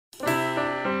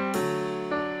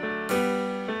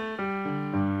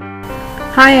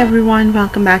Hi everyone,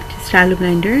 welcome back to Style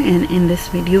Blender, and in this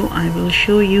video I will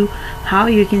show you how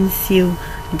you can sew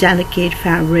delicate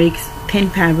fabrics, thin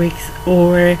fabrics,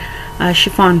 or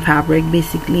chiffon fabric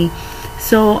basically.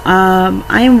 So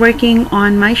I am working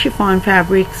on my chiffon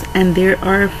fabrics, and there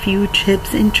are a few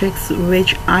tips and tricks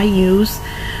which I use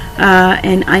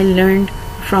and I learned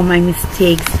from my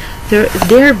mistakes.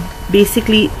 There are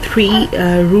basically three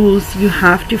rules you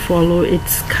have to follow.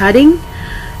 It's cutting,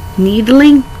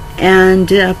 needling, and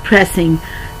pressing.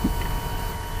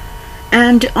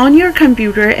 And on your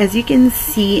computer, as you can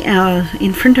see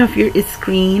in front of your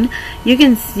screen, you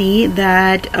can see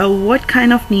that what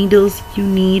kind of needles you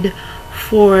need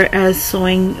for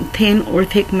sewing thin or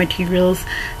thick materials.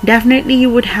 Definitely you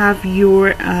would have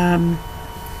your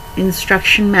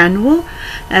instruction manual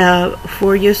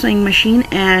for your sewing machine,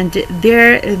 and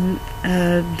there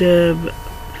the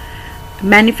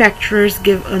manufacturers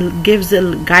gives a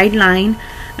guideline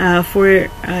for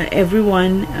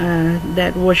everyone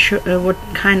that what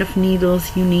kind of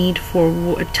needles you need for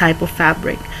what type of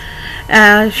fabric.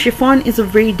 Chiffon is a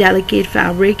very delicate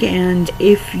fabric, and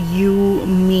if you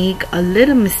make a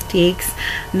little mistakes,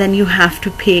 then you have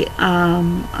to pay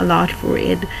a lot for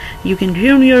it. You can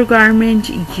ruin your garment.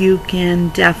 You can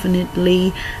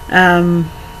definitely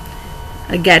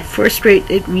get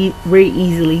frustrated very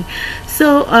easily.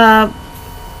 So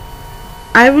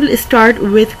I will start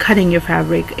with cutting your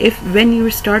fabric. When you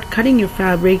start cutting your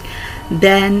fabric,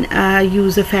 then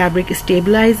use a fabric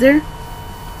stabilizer.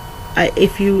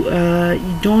 If you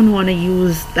don't want to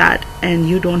use that and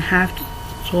you don't have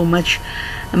so much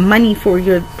money for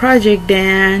your project,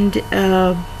 then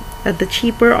the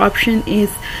cheaper option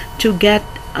is to get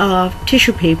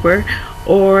tissue paper.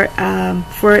 Or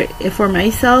for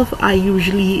myself, I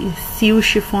usually sew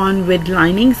chiffon with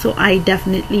lining, so I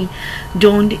definitely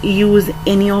don't use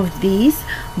any of these.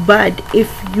 But if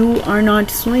you are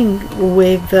not sewing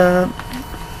with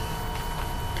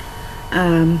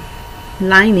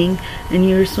lining and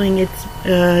you're sewing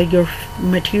your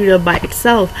material by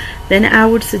itself, then I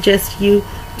would suggest you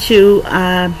to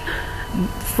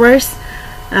first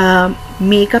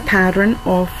make a pattern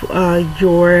of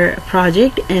your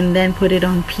project, and then put it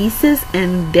on pieces,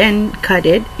 and then cut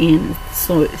it and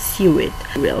sew it.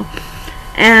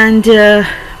 And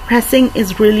pressing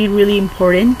is really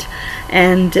important.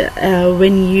 And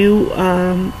when you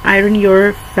iron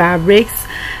your fabrics,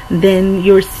 then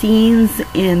your seams,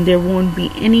 and there won't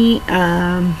be any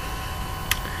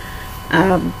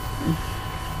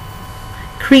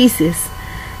creases,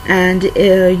 and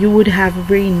you would have a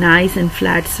very nice and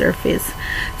flat surface.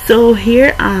 So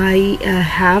here I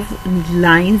have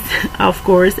lines. Of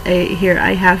course here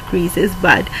I have creases,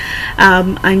 but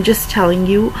I'm just telling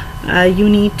you, you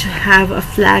need to have a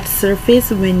flat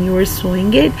surface when you're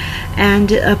sewing it, and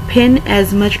pin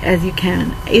as much as you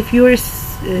can. If you're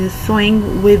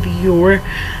sewing with your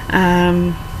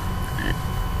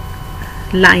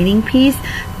lining piece,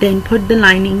 then put the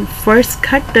lining first,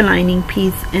 cut the lining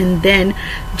piece, and then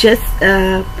just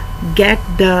get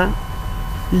the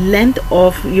length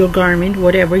of your garment,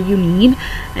 whatever you need,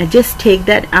 and just take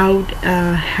that out,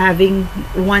 having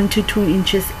 1 to 2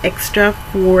 inches extra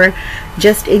for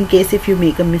just in case if you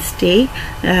make a mistake.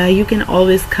 You can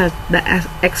always cut the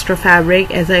extra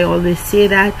fabric, as I always say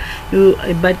that.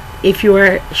 But if you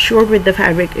are short with the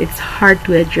fabric, it's hard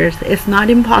to adjust. It's not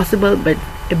impossible, but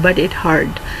it's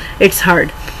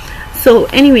hard. So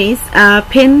anyways,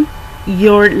 pin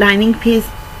your lining piece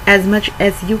as much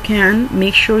as you can.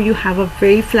 Make sure you have a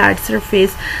very flat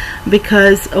surface,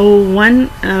 because one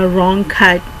wrong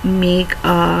cut make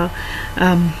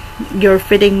your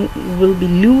fitting will be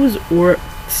loose or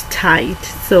tight.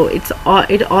 So it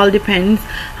all depends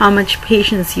how much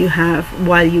patience you have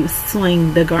while you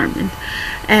sewing the garment.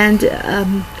 And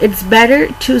it's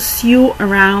better to sew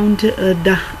around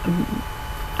the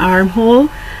armhole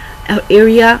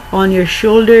area on your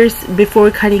shoulders before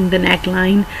cutting the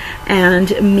neckline,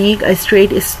 and make a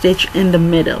straight stitch in the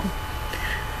middle.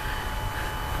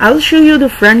 I'll show you the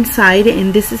front side,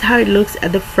 and this is how it looks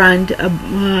at the front.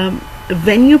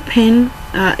 When you pin,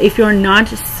 if you're not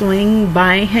sewing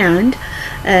by hand,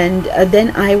 and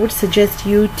then I would suggest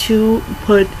you to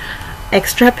put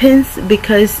extra pins,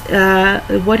 because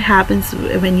what happens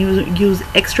when you use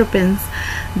extra pins,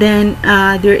 then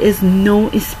there is no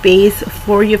space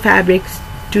for your fabrics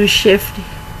to shift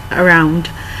around.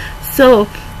 So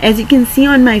as you can see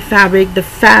on my fabric, the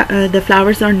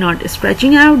flowers are not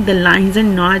stretching out, the lines are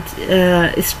not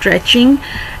stretching,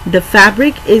 the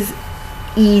fabric is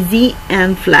easy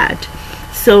and flat,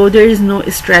 so there is no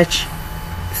stretch.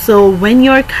 So when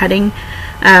you're cutting,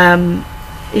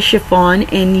 chiffon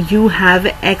and you have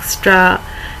extra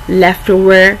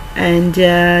leftover and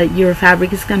your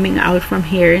fabric is coming out from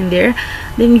here and there,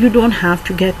 then you don't have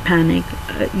to get panic.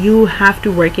 You have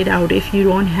to work it out. If you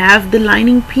don't have the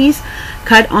lining piece,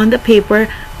 cut on the paper,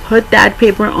 put that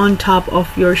paper on top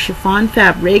of your chiffon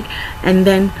fabric and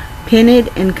then pin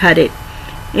it and cut it.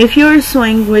 If you're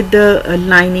sewing with the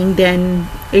lining, then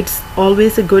it's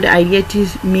always a good idea to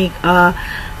make a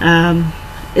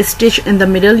stitch in the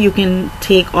middle. You can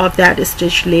take off that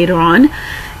stitch later on.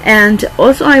 And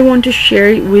also I want to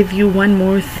share with you one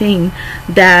more thing,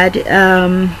 that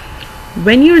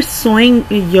when you're sewing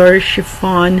your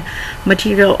chiffon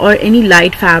material or any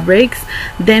light fabrics,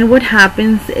 then what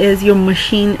happens is your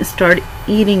machine start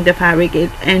eating the fabric.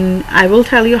 And I will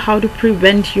tell you how to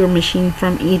prevent your machine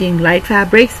from eating light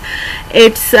fabrics.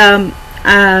 It's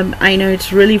I know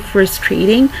it's really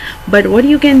frustrating, but what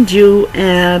you can do,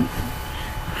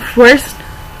 first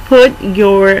put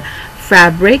your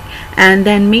fabric and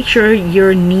then make sure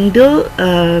your needle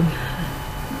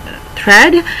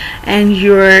thread and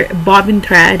your bobbin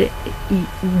thread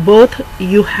both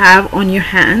you have on your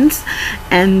hands,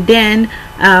 and then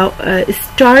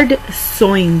start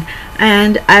sewing.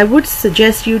 And I would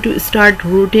suggest you to start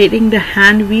rotating the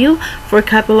hand wheel for a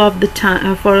couple of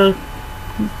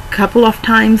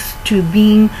times to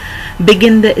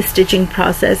begin the stitching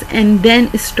process, and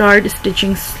then start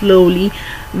stitching slowly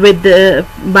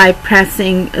by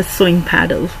pressing a sewing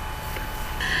paddle.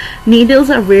 Needles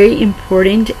are very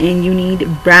important, and you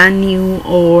need brand new,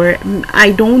 or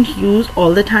I don't use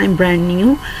all the time brand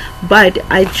new, but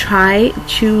I try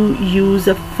to use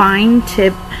a fine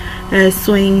tip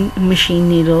sewing machine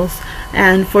needles.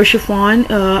 And for chiffon,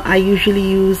 I usually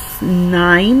use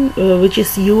 9, which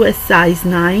is US size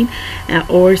 9,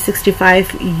 or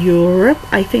 65 Europe,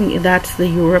 I think that's the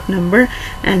Europe number,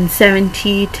 and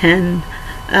 70-10.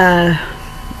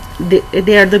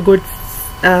 They are the good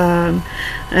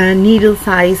needle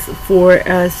size for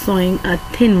sewing a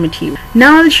thin material.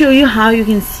 Now I'll show you how you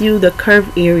can sew the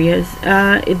curved areas.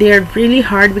 They are really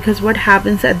hard because what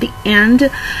happens at the end,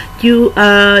 you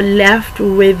left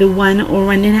with 1 or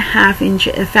 1.5 inch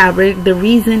fabric. The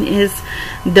reason is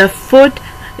the foot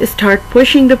start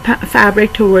pushing the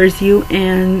fabric towards you,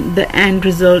 and the end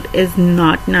result is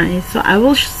not nice. So I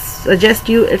will suggest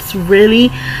you, it's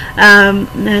really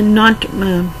not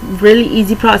really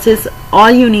easy process. All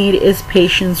you need is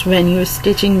patience when you're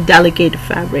stitching delicate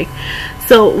fabric.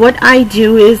 So what I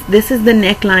do is, this is the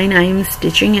neckline I am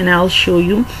stitching, and I'll show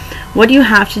you. What you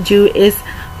have to do is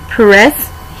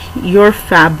press your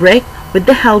fabric with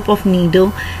the help of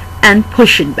needle and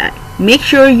push it back. Make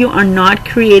sure you are not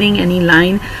creating any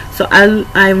line. So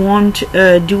I won't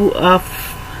do a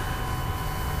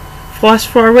fast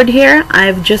forward here.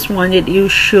 I just wanted to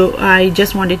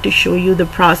show you the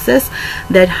process,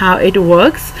 that how it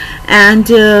works, and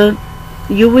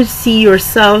you will see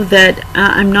yourself that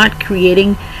I'm not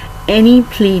creating any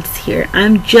pleats here.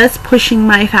 I'm just pushing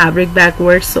my fabric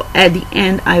backwards, so at the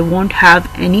end I won't have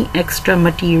any extra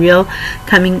material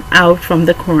coming out from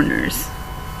the corners.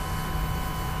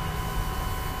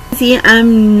 See,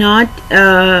 I'm not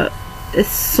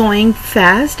sewing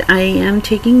fast. I am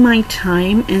taking my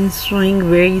time and sewing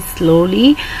very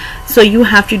slowly, so you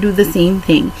have to do the same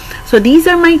thing. So these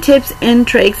are my tips and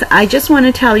tricks. I just want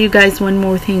to tell you guys one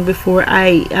more thing before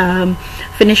I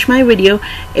finish my video,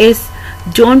 is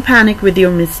don't panic with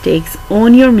your mistakes.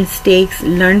 Own your mistakes,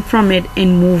 learn from it,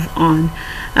 and move on.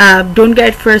 Don't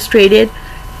get frustrated.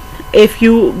 If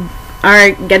you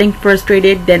are getting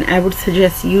frustrated, then I would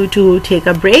suggest you to take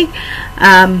a break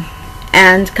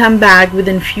and come back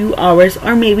within few hours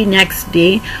or maybe next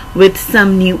day with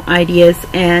some new ideas,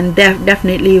 and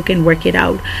definitely you can work it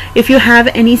out. If you have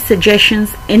any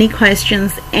suggestions, any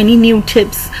questions, any new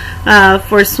tips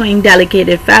for sewing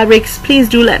delicate fabrics, please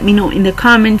do let me know in the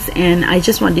comments. And I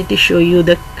just wanted to show you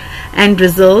the end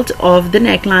result of the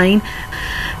neckline.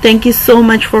 Thank you so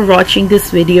much for watching this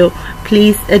video.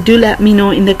 Please do let me know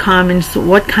in the comments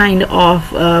what kind of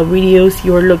videos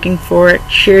you're looking for.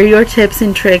 Share your tips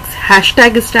and tricks,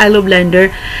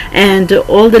 #StyloBlender, and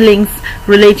all the links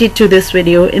related to this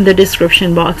video in the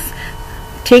description box.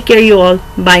 Take care, you all.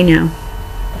 Bye now.